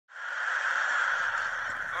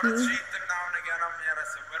cheating now and again, I'm here. I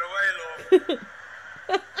said, we're away, love.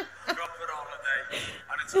 Drop it holiday.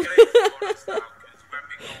 And it's great for us now, because when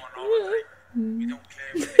we go on holiday, we don't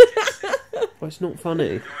care what the kids say. Well, it's not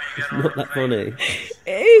funny. It's not that funny.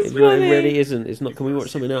 It is funny. It really isn't. It's not. Can we watch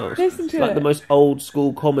something else? Listen to it's like it. the most old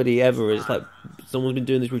school comedy ever. It's like someone's been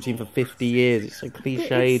doing this routine for 50 years. It's so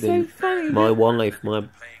cliched. It's so and funny. my wife, my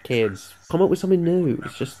kids. Come up with something new.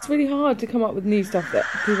 It's just. It's really hard to come up with new stuff that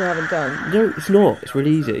people haven't done. No, it's not. It's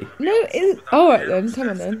really easy. No, it isn't. Alright then, come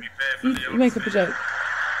on then. You make up a joke.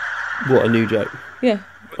 What, a new joke? Yeah.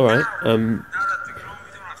 Alright, Now that they're grown,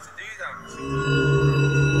 we don't have to do that.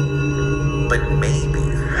 But maybe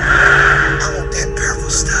I want that purple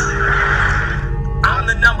stuff. I'm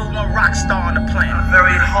the #1 rock star on the planet.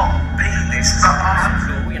 Very hot, baby. So,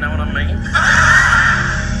 you know what I mean?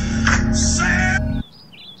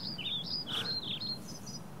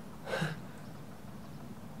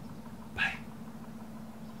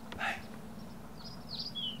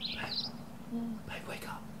 Babe, wake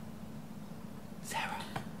up. Sarah.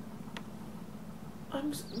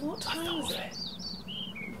 What time is it?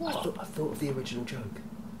 I thought of the original joke.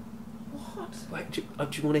 What? Wait, do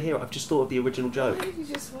you want to hear it? I've just thought of the original joke. Why did you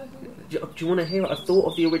just... Do you want to hear it? I've thought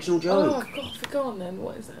of the original joke. Oh, God, go on then.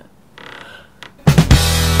 What is that?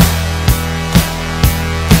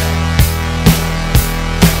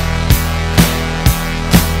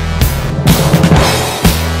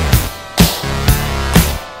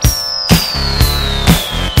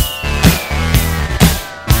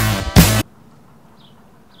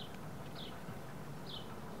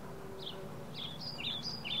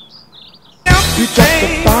 You